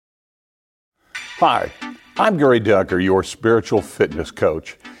Hi, I'm Gary Ducker, your spiritual fitness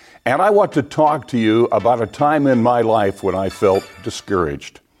coach, and I want to talk to you about a time in my life when I felt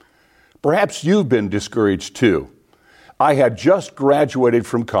discouraged. Perhaps you've been discouraged too. I had just graduated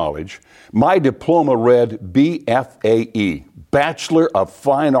from college. My diploma read BFAE, Bachelor of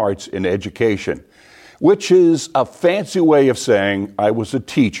Fine Arts in Education, which is a fancy way of saying I was a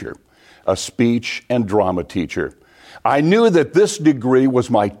teacher, a speech and drama teacher. I knew that this degree was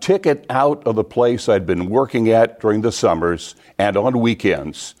my ticket out of the place I'd been working at during the summers and on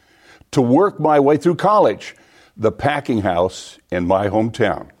weekends to work my way through college, the packing house in my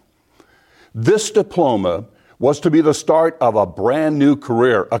hometown. This diploma was to be the start of a brand new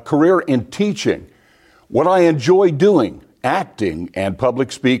career, a career in teaching, what I enjoy doing, acting and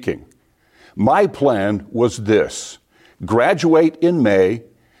public speaking. My plan was this: graduate in May,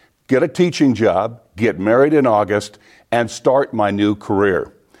 get a teaching job, get married in August, and start my new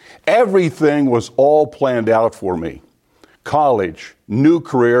career. Everything was all planned out for me. College, new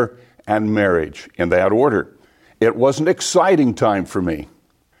career, and marriage, in that order. It was an exciting time for me.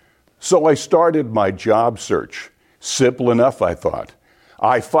 So I started my job search. Simple enough, I thought.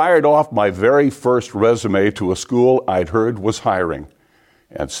 I fired off my very first resume to a school I'd heard was hiring,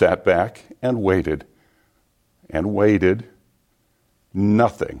 and sat back and waited. And waited.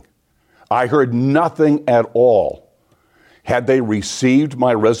 Nothing. I heard nothing at all. Had they received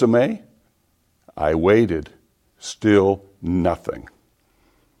my resume? I waited. Still nothing.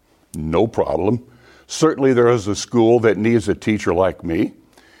 No problem. Certainly there is a school that needs a teacher like me.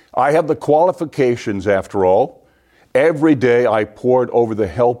 I have the qualifications after all. Every day I pored over the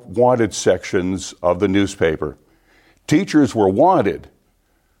help wanted sections of the newspaper. Teachers were wanted,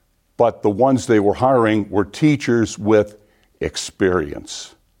 but the ones they were hiring were teachers with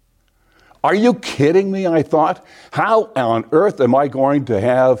experience. Are you kidding me? I thought. How on earth am I going to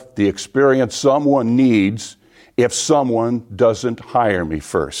have the experience someone needs if someone doesn't hire me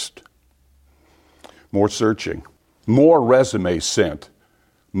first? More searching, more resumes sent,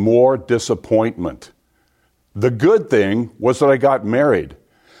 more disappointment. The good thing was that I got married.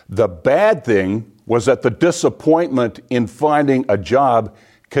 The bad thing was that the disappointment in finding a job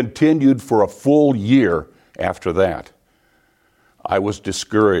continued for a full year after that. I was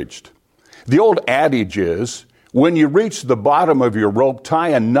discouraged. The old adage is, when you reach the bottom of your rope, tie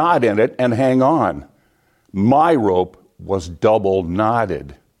a knot in it and hang on. My rope was double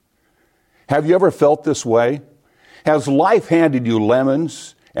knotted. Have you ever felt this way? Has life handed you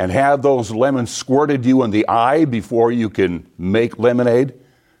lemons and have those lemons squirted you in the eye before you can make lemonade?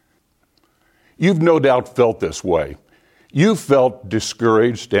 You've no doubt felt this way. You felt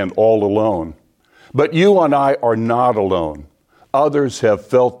discouraged and all alone. But you and I are not alone. Others have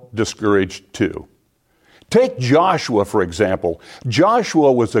felt discouraged too. Take Joshua, for example. Joshua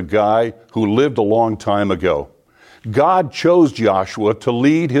was a guy who lived a long time ago. God chose Joshua to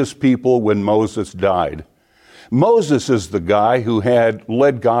lead his people when Moses died. Moses is the guy who had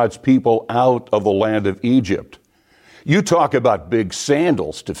led God's people out of the land of Egypt. You talk about big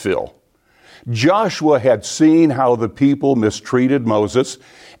sandals to fill. Joshua had seen how the people mistreated Moses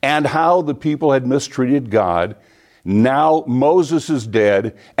and how the people had mistreated God. Now Moses is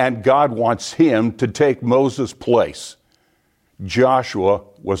dead, and God wants him to take Moses' place. Joshua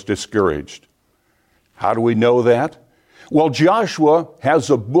was discouraged. How do we know that? Well, Joshua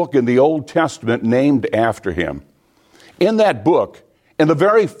has a book in the Old Testament named after him. In that book, in the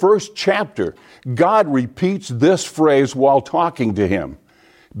very first chapter, God repeats this phrase while talking to him: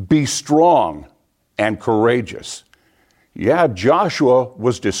 be strong and courageous. Yeah, Joshua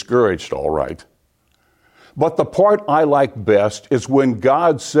was discouraged, all right. But the part I like best is when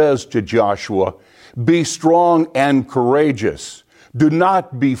God says to Joshua, be strong and courageous. Do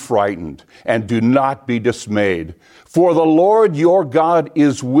not be frightened and do not be dismayed, for the Lord your God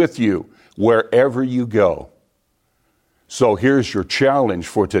is with you wherever you go. So here's your challenge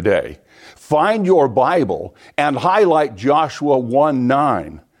for today. Find your Bible and highlight Joshua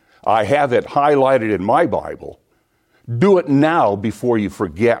 1:9. I have it highlighted in my Bible. Do it now before you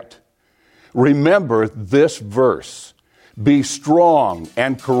forget. Remember this verse: be strong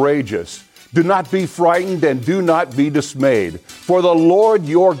and courageous. Do not be frightened and do not be dismayed, for the Lord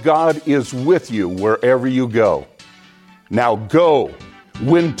your God is with you wherever you go. Now go,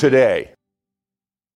 win today.